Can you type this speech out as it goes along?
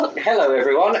Hello,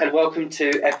 everyone, and welcome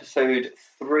to episode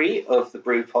 3 of the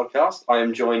Brew Podcast. I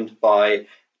am joined by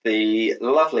the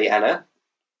lovely Anna.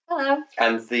 Hello.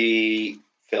 And the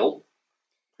Phil.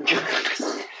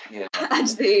 Yeah. And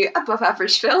the above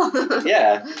average Phil.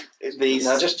 Yeah.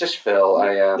 No, just Phil.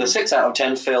 The 6 out of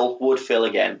 10 Phil would Phil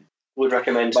again. Would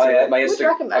recommend. My Would Instagram.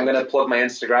 recommend. I'm going to plug my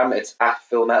Instagram. It's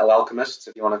 @PhilMetalAlchemist.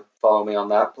 If you want to follow me on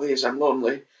that, please. I'm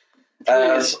lonely.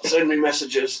 Please. Send me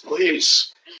messages,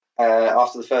 please.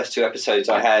 After the first 2 episodes,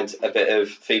 I had a bit of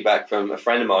feedback from a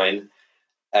friend of mine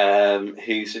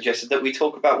who suggested that we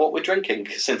talk about what we're drinking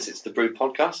since it's the Brew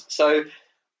Podcast. So,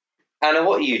 Anna,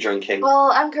 what are you drinking?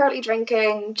 Well, I'm currently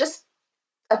drinking just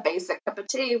a basic cup of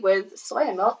tea with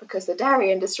soya milk because the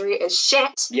dairy industry is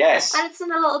shit. Yes. And it's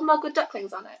in a little mug with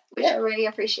ducklings on it, which I really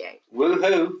appreciate.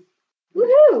 Woohoo.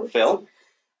 Woohoo! Phil?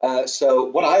 So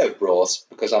what I have brought,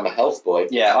 because I'm a health boy.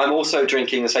 Yeah, I'm also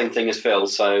drinking the same thing as Phil,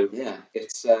 so... Yeah,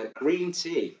 it's green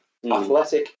tea. Mm.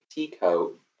 Athletic Tea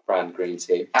Co. brand green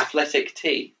tea. Athletic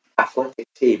tea. Athletic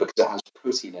tea because it has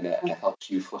protein in it and it helps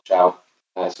you flush out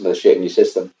some of the shit in your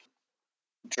system.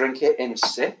 Drink it in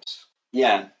sips,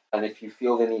 Yeah. and if you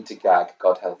feel the need to gag,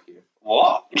 God help you.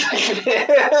 What?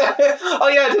 Oh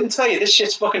yeah, I didn't tell you. This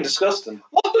shit's fucking disgusting.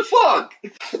 What the fuck?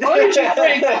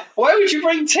 Why would you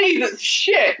bring tea that's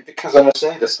shit? Because I'm a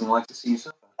sadist and like to see you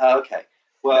suffer. Oh, okay.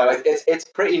 Well, Well, it's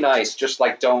pretty nice. Just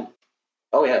like don't.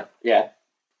 Oh yeah. yeah.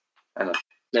 I know.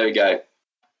 There we go.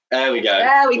 There we go.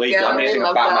 There we go. got I'm it. using a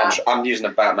love Batman. that. I'm using a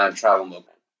Batman travel mug.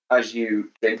 As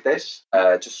you drink this,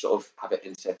 just sort of have it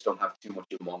in sips. Don't have too much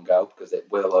in one go because it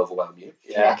will overwhelm you.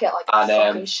 Yeah. Make it like a And,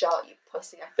 fucking shot, you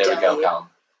pussy. I There we dare go, you. Callum.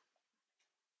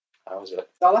 How was it?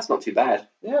 Oh, that's not too bad.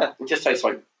 Yeah. It just tastes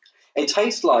like... It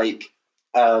tastes like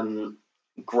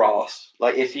grass.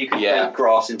 Like if you could Yeah. make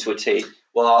grass into a tea.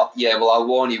 Well, I'll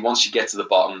warn you. Once you get to the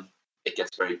bottom, it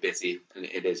gets very bitty, and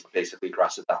it is basically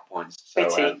grass at that point. So,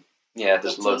 Bitty. yeah,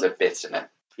 there's Bitty. loads of bits in it.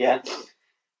 Yeah.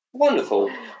 Wonderful.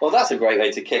 Well, that's a great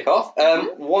way to kick off.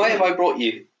 Why have I brought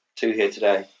you two here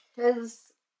today? Because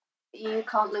you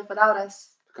can't live without us.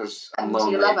 Because And I'm you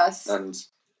lonely, love us. and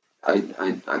I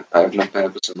have no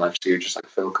purpose in life. So you're just like,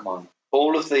 Phil, come on.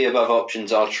 All of the above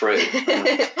options are true.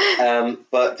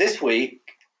 But this week,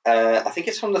 I think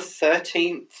it's from the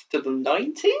 13th to the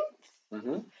 19th,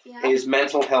 Mm-hmm. Yeah. is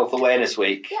Mental Health Awareness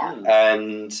Week. Yeah.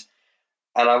 And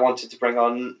I wanted to bring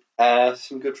on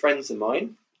some good friends of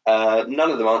mine. None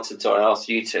of them answered, so I asked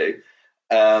you to.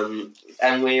 And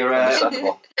we're... we're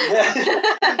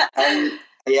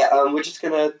just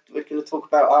gonna talk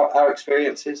about our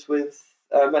experiences with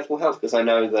mental health, because I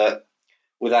know that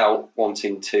without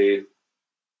wanting to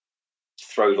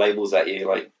throw labels at you,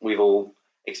 like we've all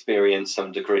experienced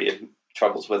some degree of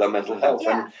troubles with our mental health,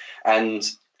 Yeah. and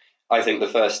I think the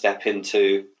first step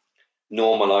into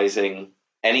normalizing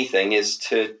anything is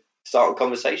to start a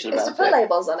conversation It's about to put it.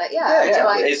 labels on it, yeah.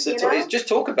 It's just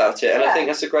talk about it, and I think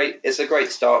it's a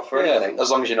great start for anything. As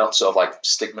long as you're not sort of like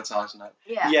stigmatizing it.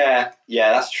 Yeah.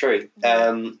 Yeah, that's true.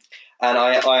 And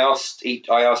I asked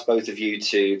both of you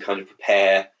to kind of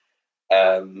prepare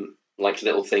like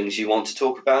little things you want to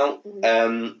talk about.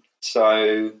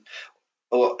 So,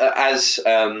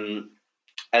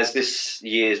 as this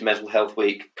year's Mental Health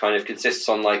Week kind of consists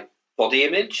on like body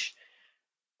image,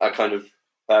 I kind of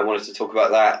wanted to talk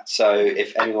about that. So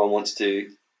if anyone wants to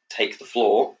take the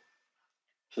floor,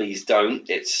 please don't.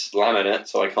 It's laminate,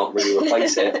 so I can't really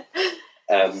replace it.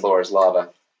 Floor is lava.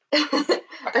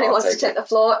 If anyone wants to take the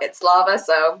floor, it's lava,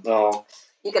 so Oh,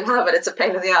 you can have it. It's a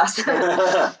pain in the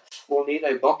ass. we'll need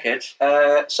a bucket.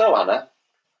 So Anna,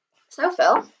 So,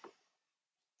 Phil,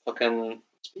 fucking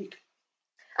speak.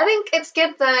 I think it's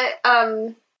good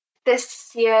that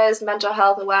this year's mental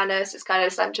health awareness is kind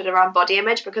of centered around body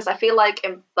image, because I feel like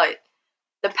in like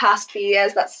the past few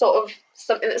years that's sort of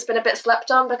something that's been a bit slept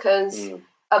on because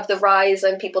of the rise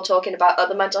and people talking about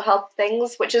other mental health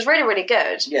things, which is really, really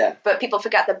good. Yeah. But people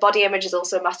forget that body image is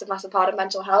also a massive, massive part of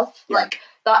mental health. Yeah. Like,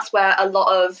 that's where a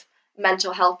lot of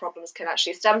mental health problems can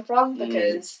actually stem from,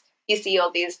 because you see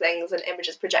all these things and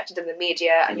images projected in the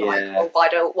media, and you're like, oh,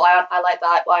 why aren't I like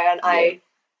that? Why aren't I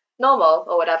normal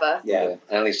or whatever? Yeah,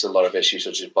 and at least a lot of issues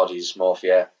such as body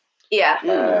dysmorphia,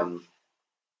 Yeah.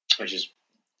 which is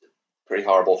a pretty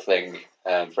horrible thing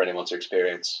for anyone to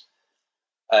experience.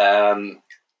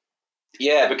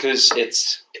 Because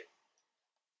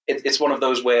it's one of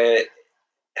those where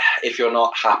if you're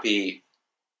not happy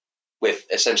with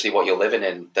essentially what you're living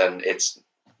in, then it's,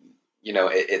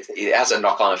 it has a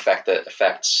knock-on effect that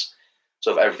affects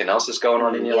sort of everything else that's going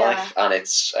on in your Yeah. life, and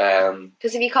it's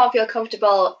Because if you can't feel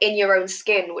comfortable in your own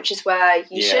skin, which is where you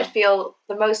Yeah. should feel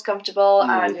the most comfortable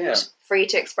and Yeah. free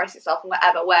to express yourself in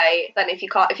whatever way, then if you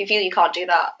feel you can't do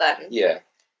that, then yeah,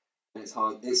 It's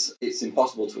hard. It's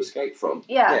impossible to escape from.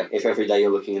 yeah, If every day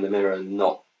you're looking in the mirror and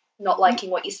not. not liking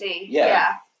what you see.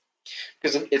 Yeah.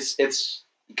 because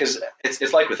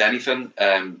it's like with anything.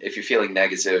 If you're feeling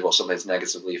negative or something's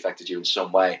negatively affected you in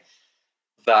some way,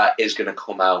 that is going to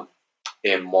come out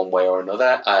in one way or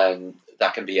another, and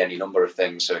that can be any number of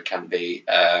things. So it can be,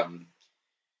 bad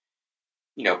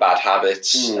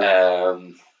habits,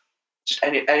 just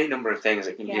any number of things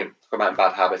that can come out in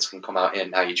bad habits, can come out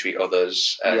in how you treat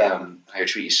others, how you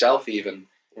treat yourself, even,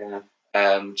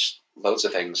 just loads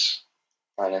of things,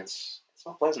 and it's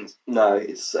not pleasant. No,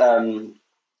 it's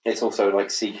also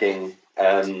like seeking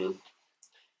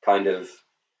kind of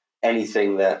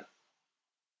anything that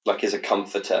like is a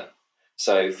comforter.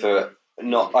 So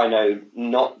I know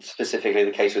not specifically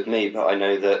the case with me, but I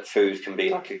know that food can be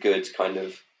like a good kind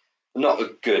of, not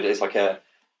a good. It's like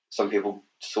some people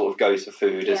sort of go to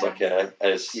food as like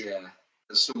as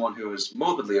As someone who was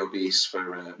morbidly obese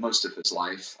for most of his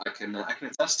life, I can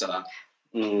attest to that.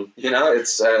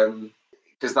 It's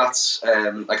because that's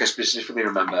like I specifically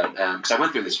remember because I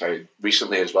went through this very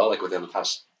recently as well, like within the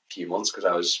past few months, because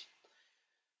I was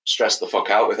stressed the fuck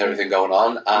out with everything going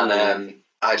on, and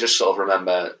I just sort of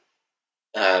remember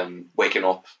waking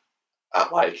up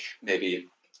at like maybe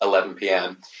 11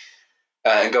 p.m.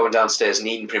 And going downstairs and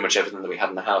eating pretty much everything that we had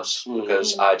in the house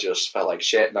because I just felt like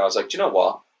shit, and I was like, do you know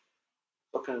what?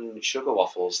 Fucking sugar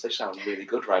waffles, they sound really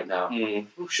good right now. Ooh,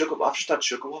 I've just had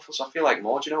sugar waffles, I feel like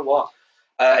more. Do you know what?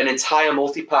 An entire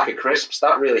multi-pack of crisps,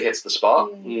 that really hits the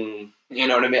spot. You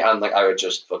know what I mean? And like I would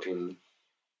just fucking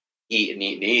eat and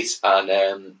eat and eat.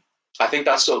 And I think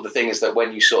that's sort of the thing, is that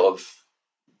when you sort of,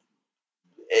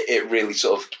 it really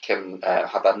sort of can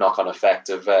have that knock-on effect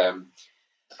of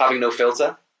having no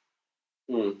filter.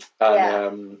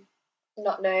 And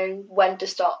not knowing when to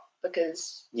stop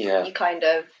because yeah, you kind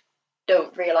of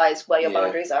don't realise where your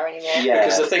boundaries are anymore. Yeah.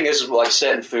 Because the thing is, like,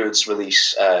 certain foods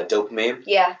release dopamine.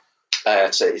 Yeah.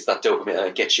 So it's that dopamine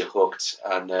that gets you hooked.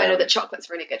 And I know that chocolate's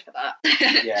really good for that.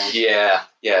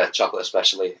 Yeah, chocolate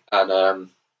especially. And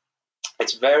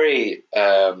it's very...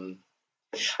 and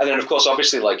then, of course,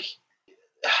 obviously, like,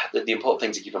 the important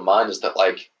thing to keep in mind is that,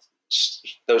 like,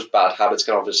 those bad habits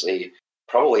can obviously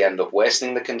probably end up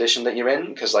worsening the condition that you're in.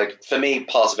 Because, like, for me,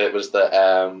 part of it was that,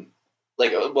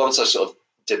 like, once I sort of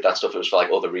did that stuff, it was for, like,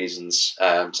 other reasons, so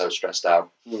I was stressed out.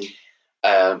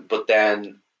 But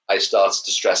then I started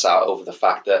to stress out over the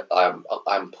fact that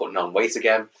I'm putting on weight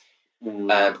again,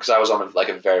 because I was on a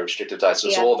very restrictive diet.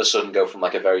 So all of a sudden go from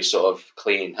like a very sort of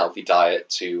clean, healthy diet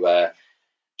to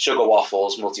sugar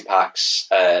waffles, multi-packs,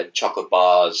 chocolate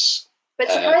bars. But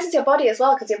it surprises your body as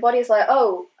well, because your body's like,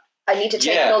 oh, I need to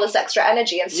take in all this extra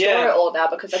energy and store it all now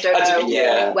because I don't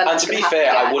know when that's going to happen. And to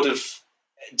be fair, I would have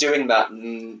doing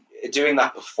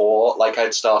that before, like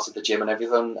I'd started the gym and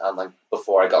everything, and like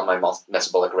before I got my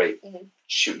metabolic rate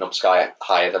shooting up sky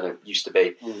higher than it used to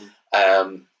be.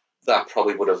 That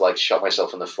probably would have like shot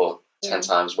myself in the foot 10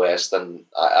 times worse than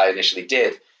I initially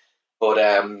did. But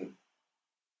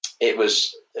it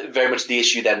was very much the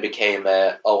issue then became,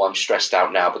 I'm stressed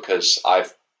out now because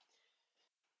I've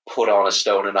put on 1.5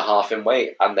 stone in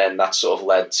weight, and then that sort of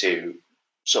led to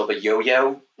sort of a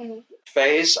yo-yo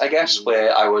phase, I guess,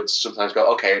 where I would sometimes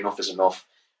go, okay, enough is enough,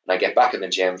 and I get back in the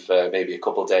gym for maybe a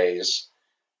couple of days,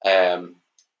 and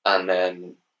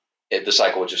then the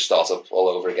cycle would just start up all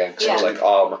over again, because I was like,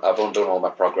 I've undone all my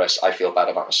progress, I feel bad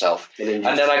about myself, and then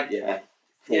I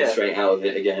fall straight out of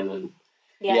it again,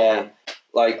 and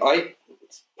like I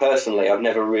personally, I've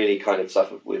never really kind of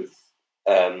suffered with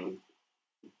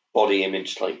body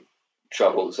image like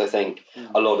troubles. I think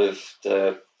a lot of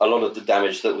the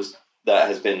damage that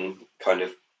has been kind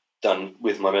of done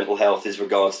with my mental health is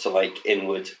regards to like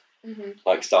inward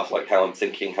like stuff, like how I'm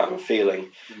thinking, how I'm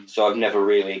feeling. So I've never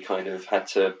really kind of had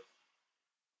to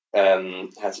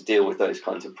deal with those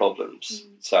kinds of problems.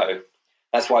 So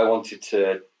that's why I wanted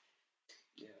to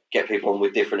get people on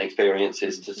with different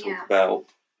experiences to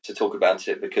talk about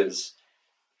it, because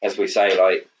as we say,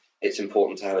 like, it's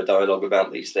important to have a dialogue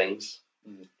about these things.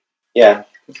 Yeah.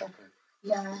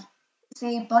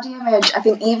 See, body image, I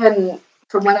think even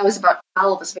from when I was about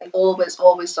 12, has been always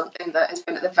something that has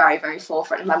been at the very, very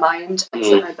forefront of my mind, and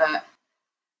something that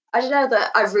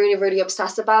I really, really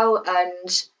obsess about.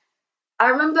 And I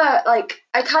remember, like,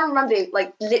 I can't remember,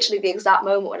 like, literally the exact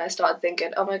moment when I started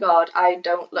thinking, oh my god, I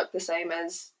don't look the same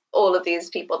as all of these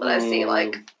people that I see,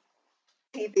 like,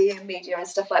 TV and media and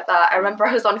stuff like that. I remember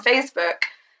I was on Facebook,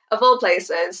 of all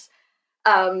places,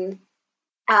 And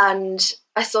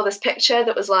I saw this picture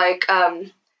that was like,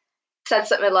 said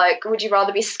something like, would you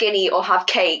rather be skinny or have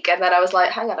cake? And then I was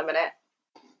like, hang on a minute.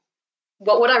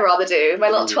 What would I rather do? My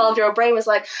little 12-year-old brain was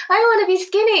like, I want to be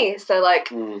skinny. So like,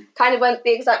 kind of went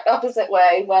the exact opposite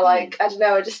way where like, I don't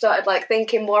know, I just started like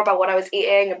thinking more about what I was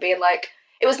eating and being like,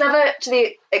 it was never to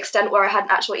the extent where I had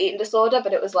an actual eating disorder,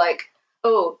 but it was like,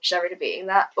 oh, should I really be eating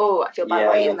that? Oh, I feel bad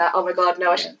about eating that. Oh my God,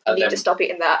 no, I need to stop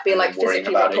eating that. Being like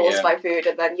physically repulsed by food.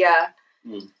 And then,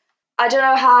 I don't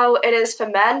know how it is for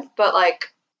men, but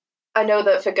like, I know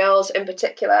that for girls in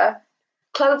particular,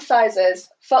 clothes sizes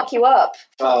fuck you up.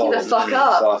 Fuck you the fuck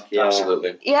up.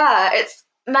 Absolutely. Yeah, it's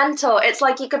mental. It's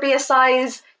like you could be a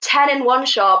size 10 in one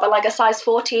shop and like a size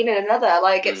 14 in another.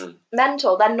 Like, it's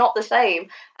mental. They're not the same.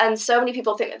 And so many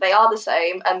people think that they are the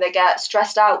same and they get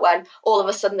stressed out when all of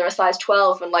a sudden they're a size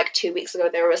 12 and like 2 weeks ago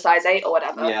they were a size 8 or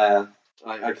whatever. Yeah,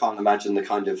 I can't imagine the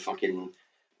kind of fucking...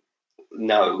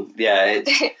 No, yeah.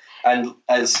 And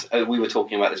as we were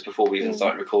talking about this before we even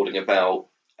started recording about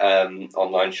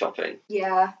online shopping.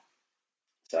 Yeah.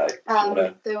 So,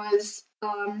 there was...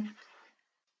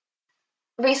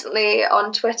 recently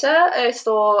on Twitter, I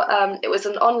saw it was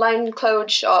an online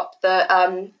clothes shop that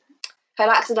had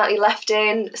accidentally left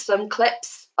in some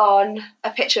clips on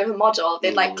a picture of a model.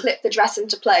 They'd like clipped the dress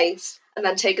into place and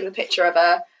then taken the picture of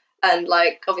her and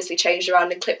like obviously changed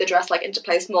around and clipped the dress like into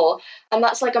place more. And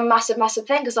that's like a massive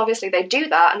thing because obviously they do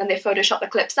that and then they Photoshop the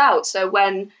clips out. So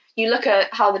when you look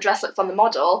at how the dress looks on the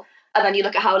model and then you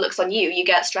look at how it looks on you, you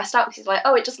get stressed out because it's like,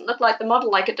 oh, it doesn't look like the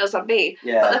model like it does on me.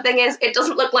 Yeah. But the thing is, it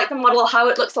doesn't look like the model how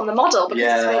it looks on the model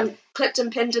because it's been clipped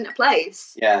and pinned into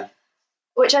place. Yeah.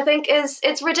 Which I think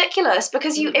it's ridiculous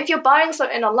because if you're buying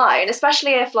something online,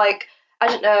 especially if like, I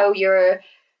don't know, you're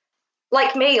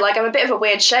like me, like I'm a bit of a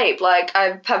weird shape. Like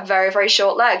I have very, very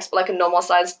short legs, but like a normal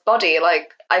sized body.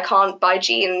 Like I can't buy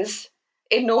jeans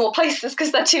in normal places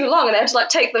because they're too long and I have to like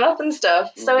take them up and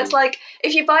stuff. So it's like,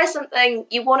 if you buy something,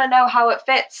 you want to know how it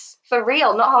fits for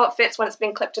real, not how it fits when it's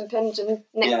been clipped and pinned and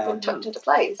nicked and tucked into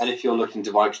place. And if you're looking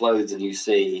to buy clothes and you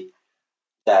see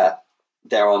that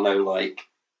there are no like,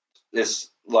 there's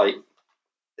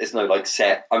no like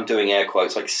set, I'm doing air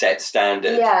quotes, like set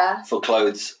standard for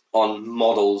clothes on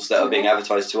models that are being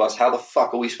advertised to us, how the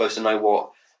fuck are we supposed to know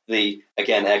what the,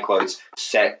 again, air quotes,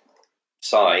 set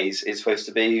size is supposed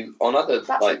to be on other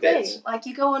That's like the thing. bits? Like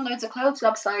you go on loads of clothes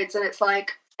websites and it's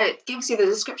like, it gives you the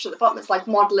description at the bottom. It's like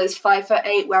model is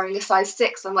 5'8" wearing a size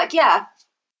 6. I'm like, yeah,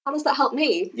 how does that help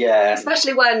me? Yeah.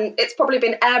 Especially when it's probably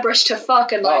been airbrushed to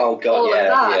fuck and like all of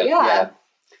that. Yeah.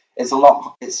 It's a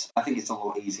lot. I think it's a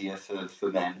lot easier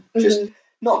for men. Just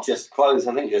not just clothes.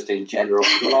 I think just in general,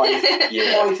 life.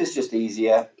 Life is just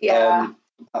easier. Yeah.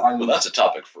 Well, that's a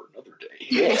topic for another day.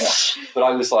 Yeah. But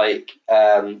I was like,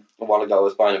 a while ago, I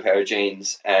was buying a pair of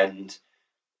jeans, and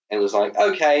it was like,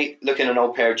 okay, looking at an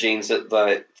old pair of jeans at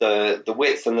the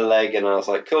width and the leg, and I was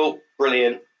like, cool,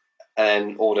 brilliant,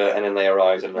 and then order, and then they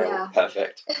arrived, and they were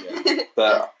perfect. Yeah.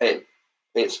 But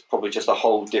it's probably just a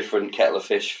whole different kettle of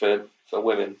fish for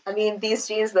women. I mean, these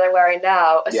jeans that I'm wearing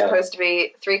now are supposed to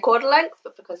be 3/4 length,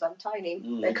 but because I'm tiny,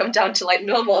 they come down to like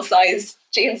normal size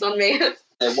jeans on me.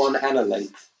 They're 1 and a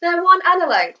length. They're 1 and a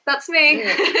length. That's me.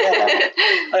 Yeah.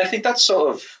 And I think that's sort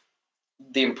of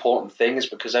the important thing is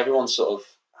because everyone's sort of...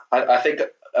 I think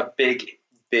a big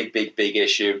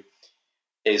issue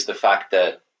is the fact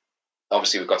that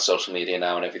obviously we've got social media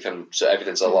now and everything, so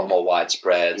everything's a lot more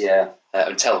widespread. Yeah.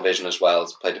 And television as well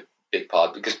has played a big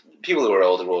part because people who are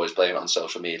older will always blame it on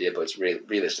social media, but it's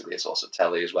realistically it's also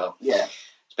telly as well. Yeah.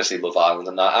 Especially Love Island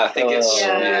and that. I think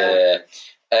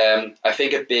I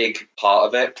think a big part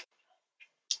of it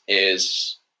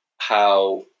is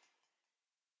how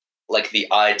like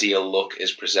the ideal look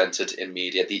is presented in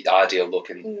media, the ideal look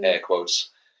in air quotes,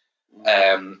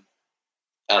 and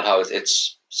how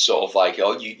it's sort of like,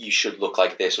 oh, you should look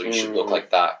like this or you should look like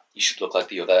that, you should look like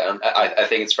the other, and I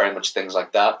think it's very much things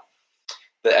like that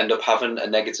end up having a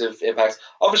negative impact.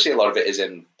 Obviously, a lot of it is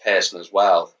in person as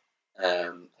well.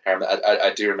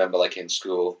 I do remember, like in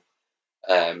school,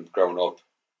 growing up.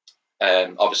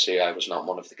 Obviously, I was not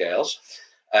one of the girls.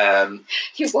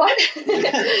 You what?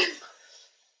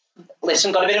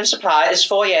 Listen, got a bit of a surprise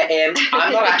for you.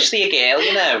 I'm not actually a girl,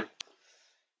 you know.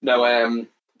 No,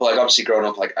 but like obviously growing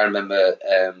up, like I remember,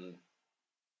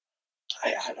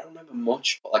 I don't remember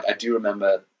much, but like I do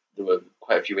remember there were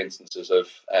quite a few instances of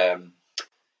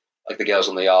like the girls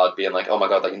on the yard being like, oh my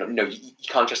god, like no, you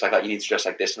can't dress like that. You need to dress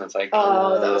like this, and it's like,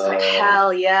 oh, that was like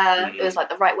hell, yeah. It was like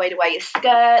the right way to wear your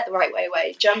skirt, the right way to wear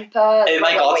your jumper. Oh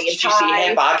my god, did you see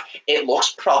her bag? It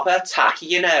looks proper tacky,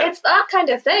 It's that kind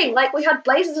of thing. Like we had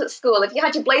blazers at school. If you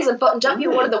had your blazer buttoned up, you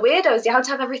were one of the weirdos. You had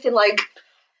to have everything like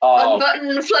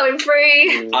unbuttoned, flowing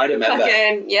free. I remember.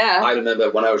 I remember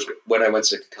when I went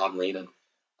to Carmelina,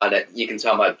 and you can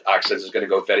tell my accent is going to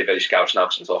go very, very Scouse now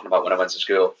because I'm talking about when I went to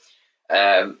school.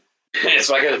 It's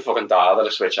like a fucking dial that I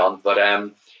switch on, but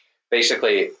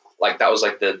basically, like that was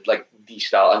like the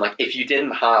style, and like if you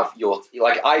didn't have your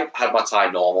I had my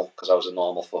tie normal because I was a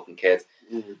normal fucking kid,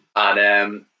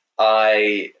 and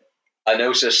I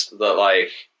noticed that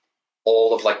like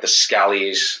all of like the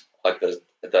scallies, like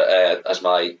the as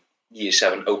my Year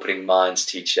 7 opening minds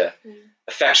teacher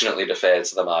affectionately referred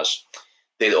to them as,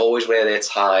 they'd always wear their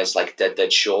ties like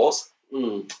dead short,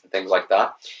 and things like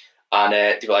that. And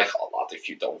they were like, oh, lad, if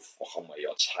you don't fucking wear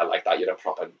your tie like that, you're a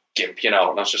proper gimp, And I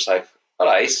was just like, all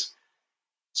right, it's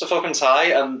a fucking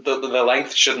tie, and the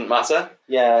length shouldn't matter.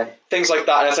 Yeah. Things like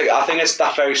that. And it's like, I think it's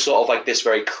that very sort of like this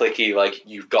very cliquey, like,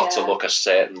 you've got to look a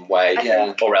certain way,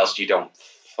 or else you don't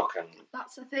fucking...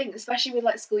 That's the thing, especially with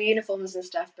like school uniforms and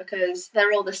stuff, because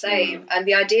they're all the same. And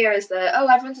the idea is that,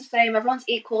 oh, everyone's the same, everyone's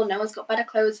equal, no one's got better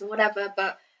clothes and whatever,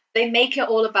 but they make it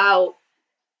all about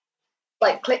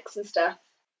like cliques and stuff.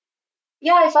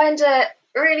 Yeah, I find it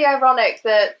really ironic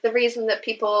that the reason that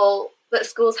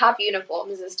schools have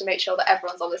uniforms is to make sure that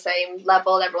everyone's on the same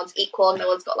level, everyone's equal, no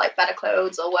one's got like better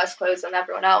clothes or worse clothes than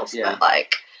everyone else. Yeah. But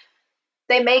like,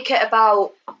 they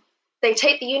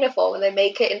take the uniform and they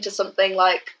make it into something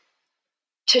like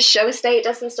to show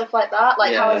status and stuff like that.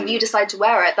 Like, however you decide to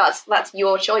wear it, that's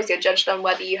your choice. You're judged on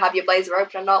whether you have your blazer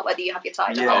open or not, whether you have your tie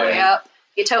all the way up.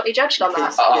 You're totally judged on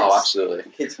that. Oh,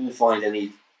 absolutely. Kids will find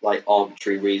any like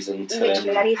arbitrary reason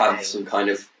to have some kind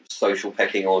of social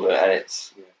pecking order, and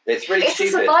it's really it's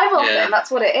stupid. A survival thing.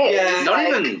 That's what it is. Yeah.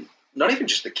 Not even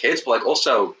just the kids, but like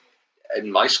also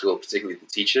in my school, particularly the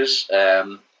teachers.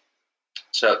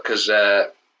 So because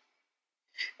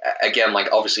again,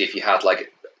 like obviously, if you had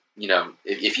like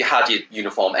if you had your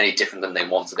uniform any different than they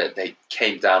wanted it, they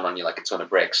came down on you like a ton of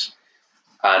bricks.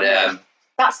 And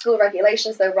that's school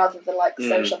regulations, though, rather than like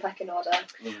social pecking order.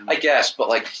 I guess, but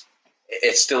like.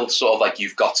 It's still sort of like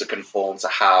you've got to conform to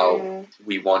how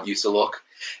we want you to look.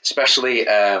 Especially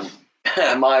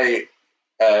my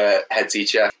head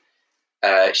teacher,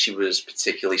 she was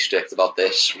particularly strict about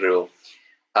this rule.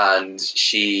 And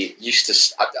she used to,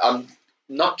 I'm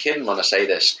not kidding when I say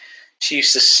this, she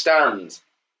used to stand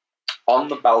on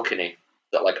the balcony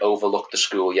that like overlooked the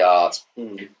schoolyard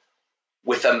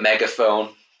with a megaphone.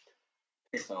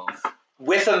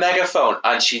 With a megaphone.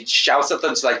 And she'd shout at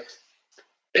them to like,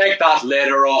 pick that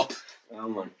litter up. Oh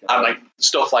my god. And like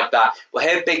stuff like that. Well,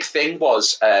 her big thing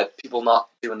was people not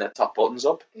doing their top buttons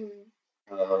up. And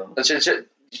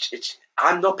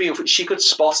I'm not being. She could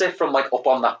spot it from like up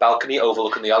on that balcony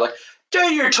overlooking the other. Like, do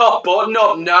your top button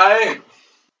up now.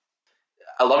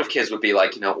 A lot of kids would be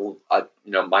like,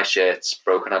 my shirt's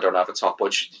broken. I don't have a top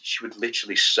button. She would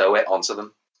literally sew it onto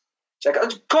them. She's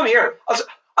like, come here.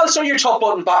 I'll sew your top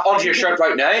button back onto your shirt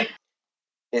right now.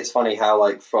 It's funny how,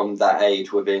 like, from that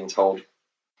age, we're being told,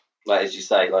 like, as you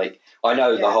say, like, I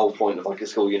know the whole point of, like, a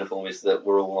school uniform is that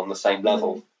we're all on the same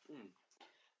level.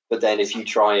 But then if you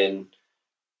try and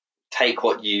take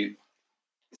what you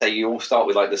all start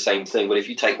with, like, the same thing, but if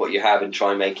you take what you have and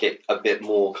try and make it a bit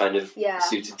more kind of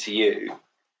suited to you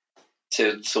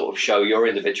to sort of show your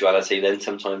individuality, then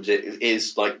sometimes it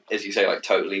is, like, as you say, like,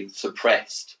 totally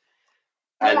suppressed.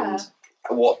 And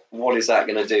what is that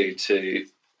going to do to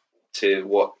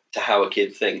how a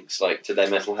kid thinks, like to their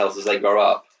mental health as they grow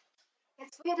up?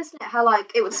 It's weird, isn't it? How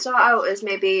like it would start out as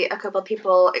maybe a couple of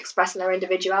people expressing their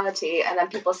individuality, and then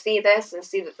people see this and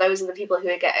see that those are the people who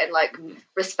are getting like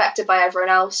respected by everyone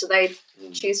else, so they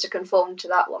choose to conform to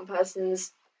that one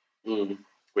person's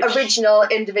original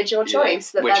individual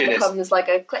choice. That then becomes like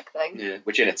a clique thing. Yeah,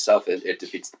 which in itself it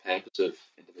defeats the purpose of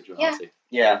individuality.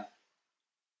 Yeah.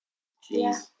 Jeez.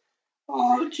 Yeah.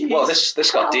 Oh, jeez. Well,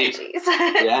 this got deep.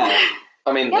 Yeah.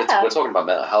 I mean, we're talking about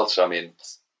mental health, so I mean,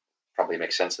 it probably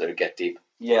makes sense that it would get deep.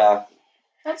 Yeah.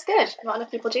 That's good. Not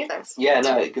enough people do this. Yeah,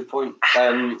 no, good point.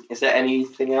 Is there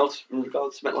anything else in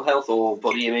regards to mental health or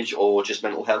body image or just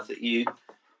mental health that you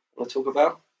want to talk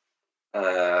about?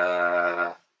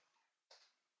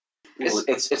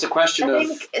 It's a question of... I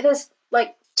think there's,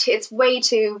 like, it's way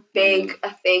too big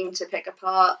a thing to pick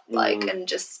apart, like, and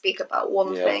just speak about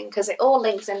one thing, because it all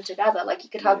links in together. Like,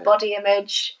 you could have body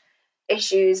image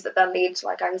issues that then lead to,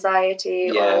 like,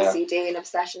 anxiety or OCD and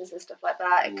obsessions and stuff like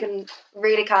that. It can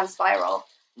spiral.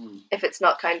 if it's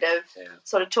not kind of Yeah.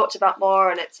 sort of talked about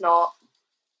more, and it's not,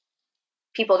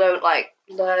 people don't like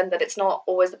learn that it's not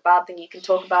always a bad thing. You can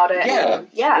talk about it. Yeah.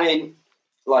 Yeah. I mean,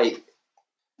 like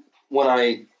when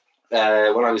I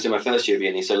was in my first year of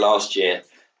uni, so last year,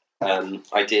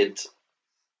 I did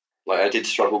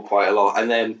struggle quite a lot,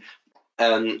 and then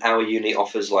our uni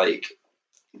offers like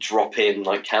drop-in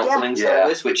like counselling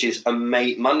service, which is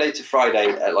Monday to Friday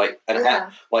at like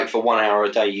like for 1 hour a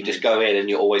day. You just go in and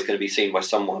you're always going to be seen by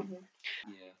someone.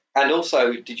 Mm-hmm. Yeah. And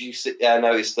also, did you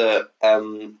notice that?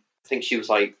 I think she is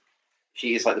like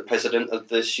the president of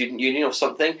the student union or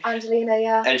something. Angelina,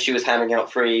 yeah. And she was handing out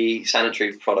free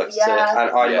sanitary products. Yeah.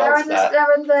 And I love that.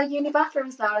 They're in the uni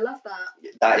bathrooms now. I love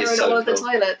that. That is so all cool. of the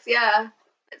toilets. Yeah,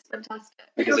 it's fantastic.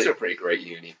 Because it's a pretty great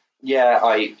uni. Yeah,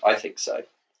 I think so.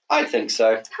 I think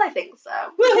so. I think so.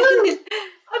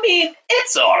 I mean,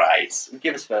 it's all right.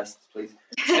 Give us first, please.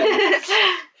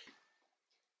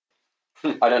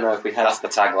 I don't know if we have. That's the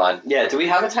tagline. Yeah, do we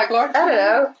have a tagline? I don't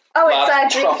know. Oh,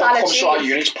 it's Dream Planet comes to our Cheese.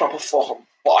 units, proper fucking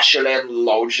boshing and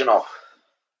loads, you know.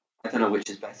 I don't know which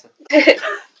is better.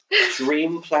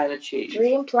 Dream Plan Achieve.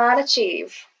 Dream Plan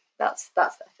Achieve. That's the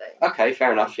thing. Okay,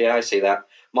 fair enough. Yeah, I see that.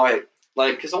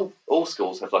 Because all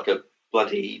schools have like a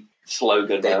bloody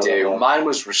slogan. They now, do. don't they? Mine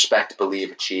was respect,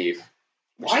 believe, achieve.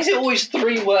 Why is it always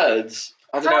 3 words?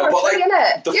 I don't know, but like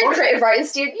you're a creative writing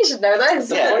student. You should know this.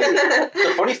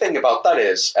 The funny thing about that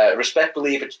is, respect,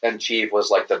 believe, and achieve was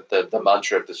like the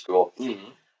mantra of the school. Mm-hmm.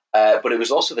 But it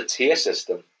was also the tier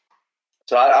system.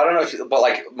 So I don't know but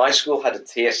like my school had a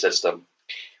tier system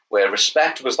where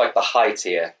respect was like the high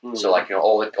tier. Mm. So like, you know,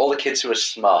 all the kids who are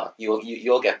smart,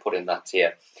 you'll get put in that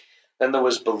tier. Then there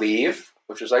was believe,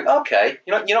 which was like, okay,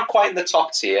 you're not quite in the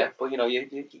top tier, but you know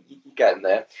you get in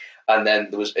there. And then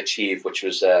there was achieve, which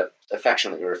was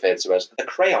affectionately referred to as the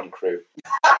crayon crew.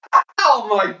 Oh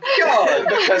my god!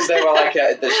 Because they were like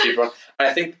the stupid one. And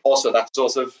I think also that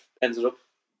sort of ended up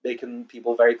making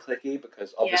people very cliquey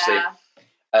because obviously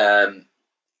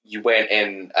you weren't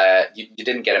in, you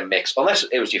didn't get a mix, unless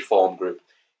it was your form group,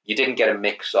 you didn't get a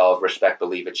mix of respect,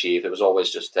 believe, achieve. It was always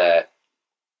just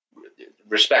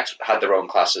respect had their own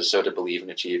classes, so did believe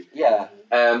and achieve. Yeah.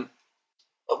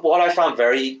 What I found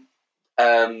very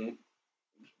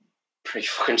pretty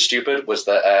fucking stupid was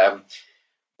that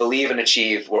believe and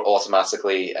achieve were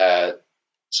automatically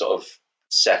sort of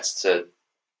set to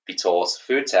be taught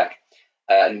food tech,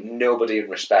 and nobody in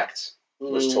respect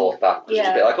was taught that. It was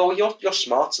a bit like, oh, you're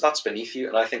smart, so that's beneath you,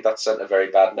 and I think that sent a very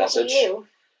bad message.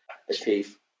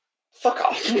 Achieve. Fuck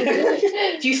off. Do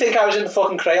you think I was in the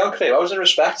fucking crayon crew? I was in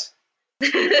respect.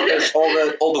 Because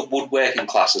all the woodworking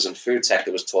classes and food tech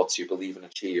that was taught to believe and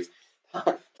achieve,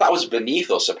 that was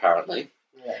beneath us apparently.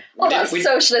 Yeah. Well, that's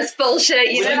socialist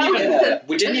bullshit, you know.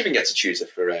 We didn't even get to choose it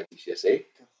for GCSE.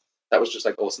 That was just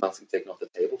like automatically taken off the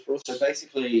table for us. So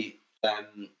basically,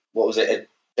 what was it?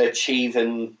 Achieve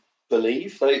and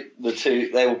believe. The two,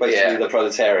 they were basically the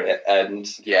proletariat and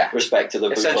respect to the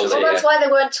bourgeoisie. Well, that's why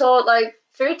they weren't taught like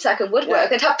food tech and woodwork. Yeah.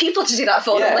 They'd have people to do that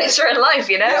for them later in life,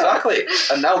 you know. Exactly.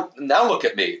 And now look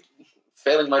at me,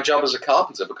 failing my job as a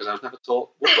carpenter because I was never taught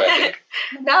woodworking.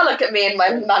 Now look at me in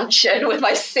my mansion with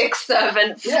my 6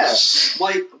 servants. Yeah.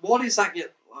 Like, what is that?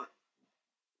 Like,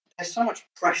 there's so much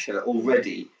pressure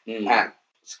already at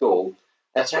school.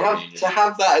 And to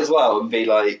have that as well and be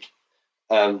like,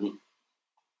 I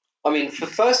mean,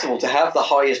 first of all, to have the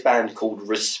highest band called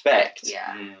Respect.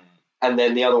 Yeah. And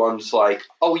then the other one's like,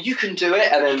 oh, you can do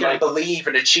it. And then you can believe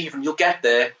and achieve and you'll get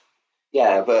there.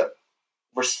 Yeah, but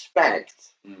Respect,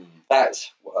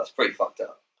 that's pretty fucked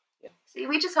up. Yeah. See,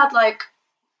 we just had like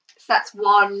sets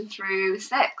 1 through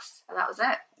 6, and that was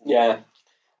it. Yeah.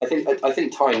 I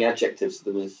think tying adjectives to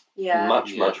them is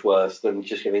much worse than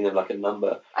just giving them like a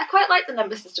number. I quite like the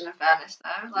number system in fairness,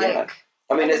 though. Like,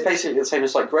 I mean, it's basically the same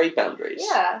as like grade boundaries.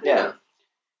 Yeah.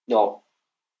 Not,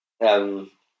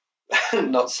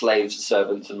 not slaves,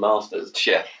 servants, and masters.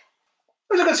 Yeah. It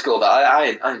was a good school, though.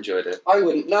 I enjoyed it. I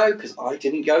wouldn't know because I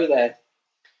didn't go there.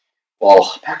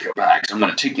 Well, pack your bags. I'm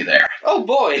going to take you there. Oh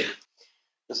boy.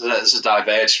 This is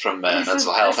diverged from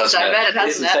mental health, hasn't it?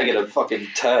 This is taking a fucking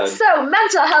turn. So,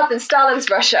 mental health in Stalin's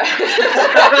Russia.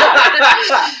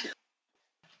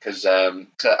 Because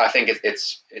I think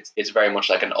it's very much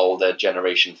like an older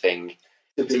generation thing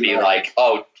to be like,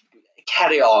 oh,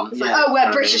 carry on. Yeah. Oh,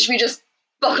 we're British. We just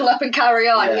buckle up and carry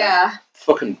on. Yeah.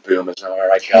 Fucking boomers, am I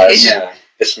right, guys? Yeah.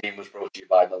 This meme was brought to you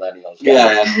by millennials.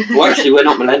 Yeah. Well, actually, we're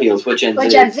not millennials. We're Gen Z. We're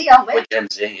Gen Z, aren't we? We're Gen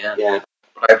Z, yeah. Yeah.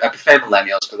 But I prefer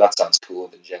millennials because that sounds cooler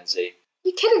than Gen Z.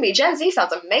 You kidding me? Gen Z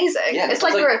sounds amazing. Yeah, it's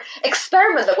like we're an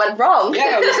experiment that went wrong.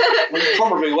 Yeah, we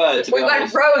probably were, to be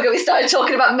honest. Went rogue and we started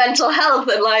talking about mental health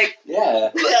and like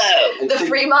the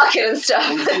free market and stuff.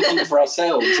 And thinking for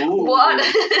ourselves. Ooh. What?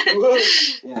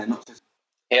 Yeah, not just...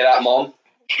 Hear that, Mom?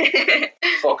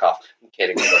 Fuck off. I'm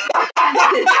kidding.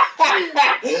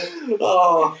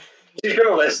 Oh, she's going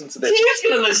to listen to this. She's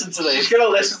going to listen to this. She's going to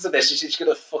listen to this and she's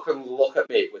going to fucking look at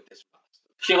me with this.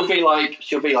 She'll be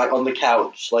like on the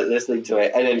couch, like listening to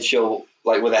it, and then she'll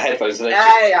like with her headphones, and then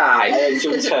and then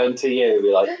she'll turn to you and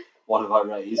be like, "What have I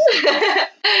raised?"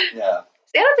 Yeah.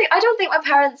 See, I don't think my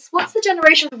parents. What's the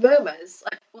generation for boomers?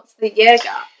 Like, what's the year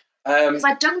gap? Because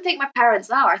I don't think my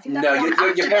parents are. I think no,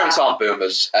 your parents aren't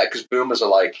boomers, because boomers are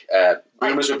like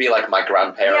boomers would be like my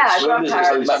grandparents. Yeah,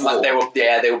 grandparents.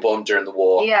 They were born during the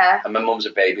war. Yeah. And my mum's a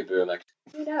baby boomer.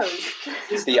 Who knows?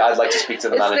 I'd like to speak to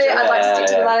the manager. I'd like to speak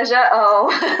to the manager.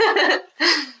 Oh.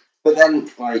 But then,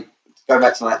 like, go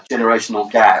back to that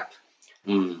generational gap.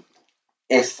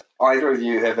 If either of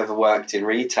you have ever worked in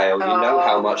retail, you know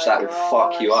how much that would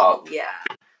fuck you up. Yeah.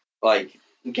 Like,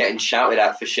 getting shouted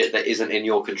at for shit that isn't in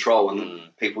your control,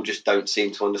 and people just don't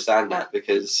seem to understand that,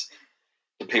 because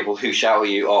the people who shout at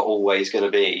you are always going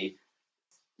to be,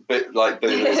 like,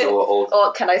 boomers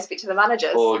or can I speak to the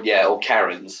managers? Or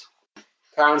Karens.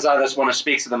 Karens either just want to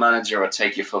speak to the manager or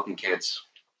take your fucking kids.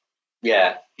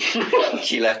 Yeah.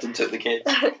 She left and took the kids.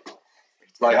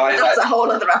 That's a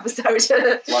whole other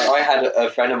episode. Like, I had a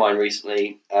friend of mine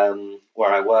recently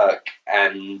where I work,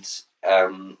 and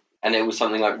it was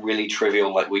something like really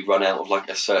trivial, like we'd run out of like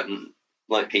a certain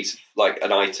like piece of like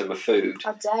an item of food.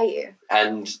 How dare you?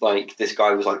 And like this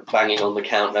guy was like banging on the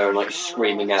counter and like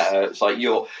screaming at her. It's like,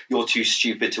 you're too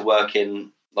stupid to work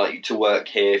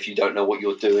here if you don't know what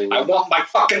you're doing. I want my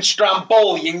fucking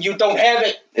Stromboli and you don't have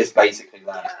it. It's basically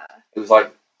that. Yeah. It was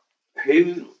like,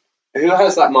 who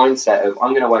has that mindset of,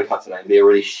 I'm going to wake up today and be a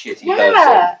really shitty person?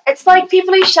 Yeah, it's like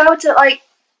people who shout at like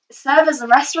servers in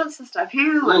restaurants and stuff.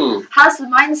 Who has the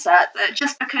mindset that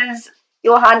just because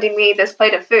you're handing me this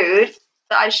plate of food,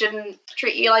 that I shouldn't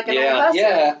treat you like a normal person?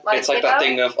 Yeah, like, it's like that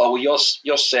thing of,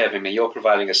 you're serving me, you're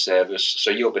providing a service,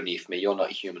 so you're beneath me, you're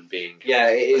not a human being. Yeah,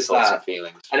 it is that. And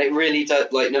feelings. And it really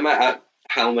does, like, no matter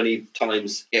how many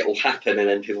times it'll happen and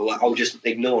then people are like, I'll just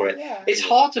ignore it. Yeah. It's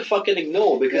hard to fucking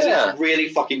ignore because it's really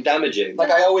fucking damaging.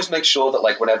 Like, I always make sure that,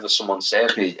 like, whenever someone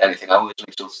says me anything, I always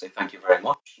make sure to say thank you very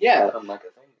much. Yeah. I'm like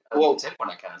a thing. I'll tip when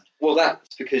I can. Well,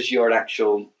 that's because you're an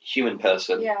actual human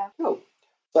person. Yeah. Cool.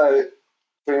 So,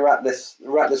 can we wrap this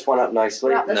one up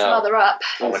nicely? Wrap this mother up.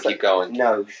 I want to keep going.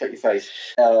 No, shut your face.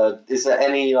 Is there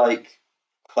any, like,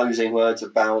 closing words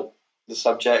about the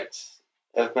subject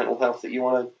of mental health that you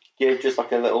want to give? Just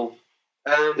like a little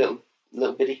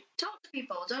bitty? Talk to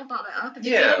people. Don't bottle it up. If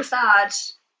you're feeling sad,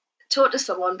 talk to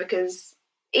someone, because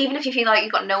even if you feel like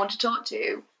you've got no one to talk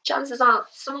to, chances are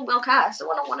someone will care.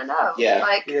 Someone will want to know.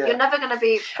 You're never going to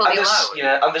be fully alone.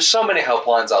 Yeah, and there's so many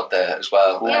helplines out there as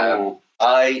well. Yeah.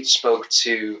 I spoke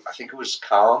to, I think it was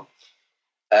Calm.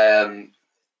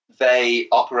 They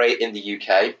operate in the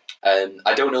UK.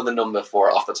 I don't know the number for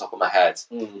it off the top of my head.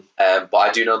 But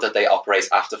I do know that they operate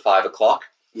after 5 o'clock.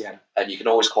 Yeah. And you can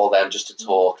always call them just to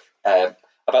talk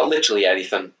about literally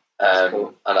anything.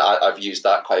 Cool. And I've used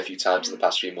that quite a few times in the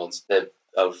past few months. They're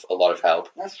of a lot of help.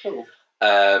 That's cool.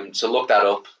 So look that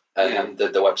up. The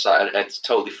website, and it's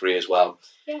totally free as well.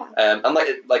 Yeah. And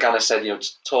like Anna said,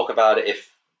 talk about it if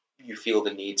you feel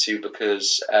the need to,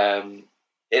 because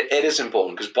it is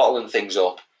important, because bottling things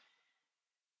up,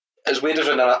 as weird as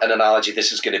an analogy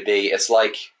this is going to be, it's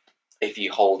like if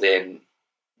you hold in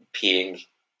peeing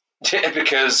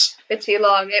because for too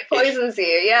long, it poisons you.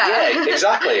 Yeah,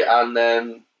 exactly.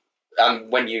 And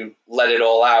when you let it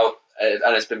all out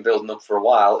and it's been building up for a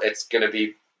while, it's going to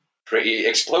be pretty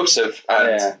explosive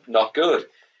and not good.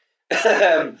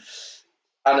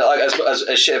 And like,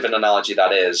 as shit of an analogy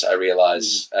that is, I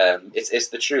realise it's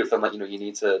the truth, and like, you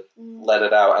need to let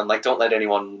it out, and like, don't let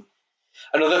anyone.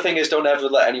 Another thing is, don't ever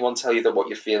let anyone tell you that what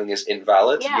you're feeling is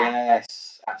invalid. Yeah.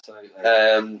 Yes, absolutely.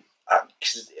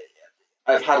 'Cause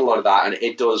I've had a lot of that, and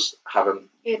it does have a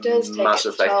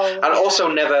massive effect. And also,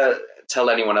 never tell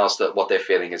anyone else that what they're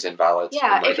feeling is invalid.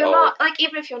 Yeah, if you're not, like,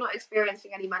 even if you're not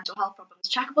experiencing any mental health problems,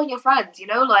 check up on your friends,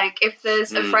 like, if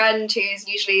there's a friend who's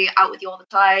usually out with you all the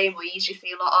time, or you usually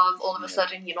see a lot of, all of a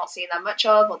sudden you're not seeing that much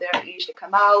of, or they don't usually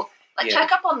come out, like,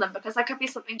 check up on them, because there could be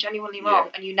something genuinely wrong,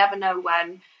 and you never know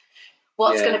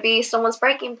what's going to be someone's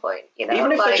breaking point,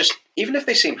 Even if even if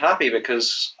they seem happy,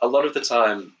 because a lot of the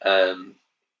time,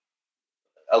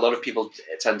 a lot of people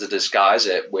tend to disguise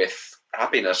it with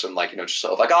happiness and, like, just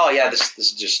sort of like, oh yeah, this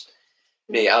is just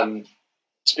me. And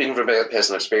speaking from a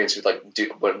personal experience, with like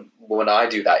when I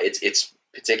do that, it's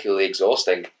particularly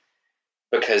exhausting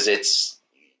because it's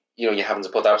you're having to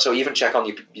put that. So even check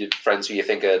on your friends who you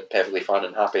think are perfectly fine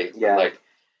and happy. Yeah. Like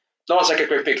not as like a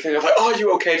great big thing of like, oh, are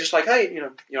you okay? Just like, hey,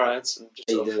 you're alright.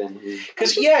 How you doing?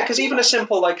 Because even a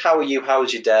simple like, how are you? How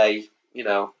was your day?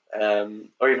 Or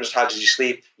even just how did you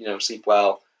sleep? Sleep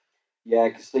well. Yeah,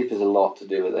 because sleep has a lot to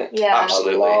do with it. Yeah,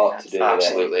 absolutely. A lot to do with it.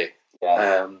 Absolutely.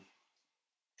 Yeah.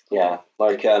 Yeah,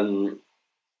 like and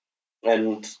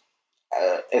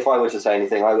if I were to say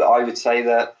anything, I would say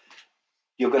that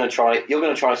you're going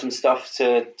to try some stuff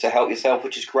to help yourself,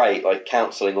 which is great, like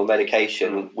counselling or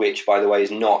medication, which by the way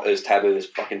is not as taboo as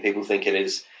fucking people think it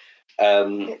is.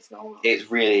 It's normal.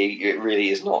 It really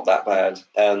is not that bad.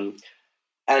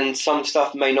 And some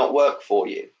stuff may not work for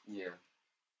you. Yeah.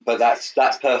 But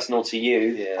that's personal to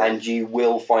you, and you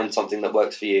will find something that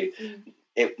works for you.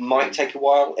 It might take a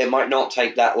while. It might not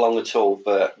take that long at all,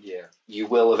 but you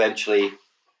will eventually,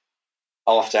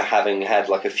 after having had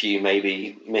like a few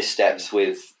maybe missteps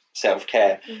with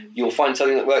self-care, you'll find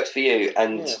something that works for you,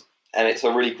 and it's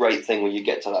a really great thing when you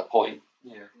get to that point.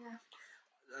 Yeah.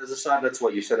 As a side note to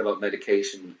what you said about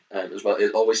medication as well,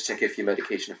 it always check if your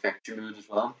medication affects your mood as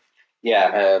well.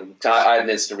 Yeah. I had an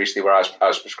incident recently where I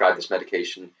was prescribed this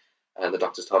medication, and the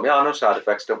doctors told me, "Oh, no side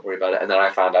effects, don't worry about it." And then I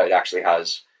found out it actually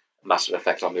has a massive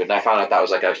effect on me, and I found out that was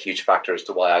like a huge factor as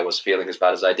to why I was feeling as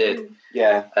bad as I did.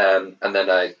 Yeah. And then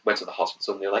I went to the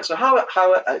hospital, and they were like, "So how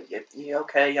you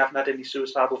okay? You haven't had any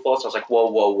suicidal thoughts?" I was like,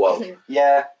 "Whoa.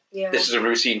 Yeah. This is a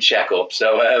routine checkup."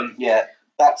 So yeah,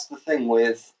 that's the thing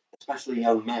with especially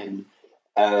young men.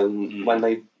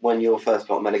 When you're first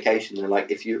got medication, they're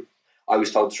like, I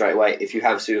was told straight away, if you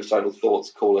have suicidal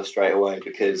thoughts, call us straight away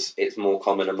because it's more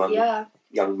common among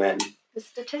young men. The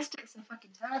statistics are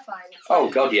fucking terrifying.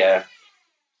 It's God, yeah.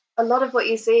 A lot of what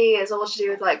you see is all to do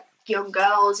with like young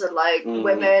girls and like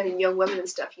women and young women and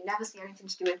stuff. You never see anything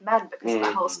to do with men because of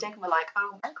that whole stigma, like,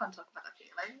 oh, men can't talk about their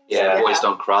feelings. Yeah, boys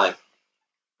don't cry.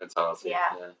 Mentality.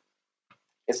 Yeah.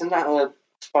 Isn't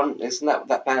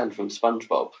that band from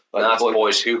SpongeBob? Like, that's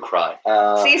Boys Who Cry.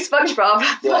 See, SpongeBob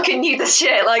fucking knew the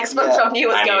shit. Like, SpongeBob knew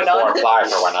what's going on. I need 4 reply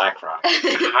for when I cry.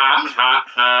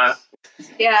 Ha.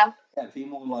 Yeah. Yeah, be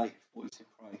more like Boys Who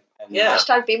Cry.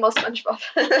 Hashtag be more SpongeBob.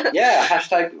 Yeah,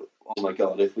 hashtag. Oh my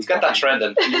god, if we get that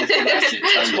trending.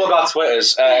 Let's plug our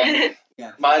Twitters.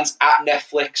 Mine's at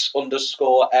Netflix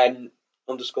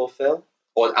 _N_ Phil,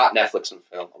 or at Netflix and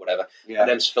Phil, or whatever. Yeah. And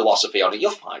then it's philosophy on it.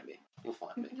 You'll find me.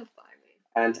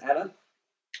 And Anna?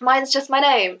 Mine's just my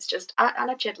name. It's just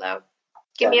Anna Chidlow.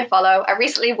 Give me a follow. I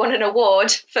recently won an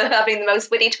award for having the most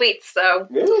witty tweets, so...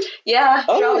 Really? Yeah,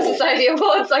 Drama Society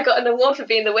Awards. I got an award for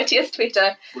being the wittiest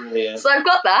tweeter. Brilliant. So I've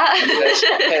got that.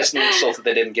 I'm personally insulted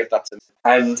they didn't give that to me.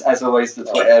 And as always, the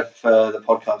Twitter for the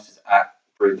podcast is at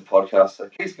Brew the Podcast, so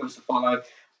please give us a follow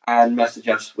and message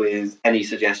us with any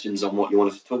suggestions on what you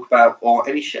want us to talk about or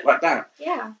any shit like that.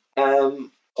 Yeah.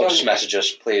 Or just message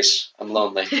us, please. I'm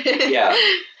lonely. Yeah.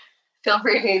 Phil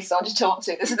really needs someone to talk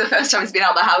to. This is the first time he's been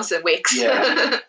out of the house in weeks. Yeah.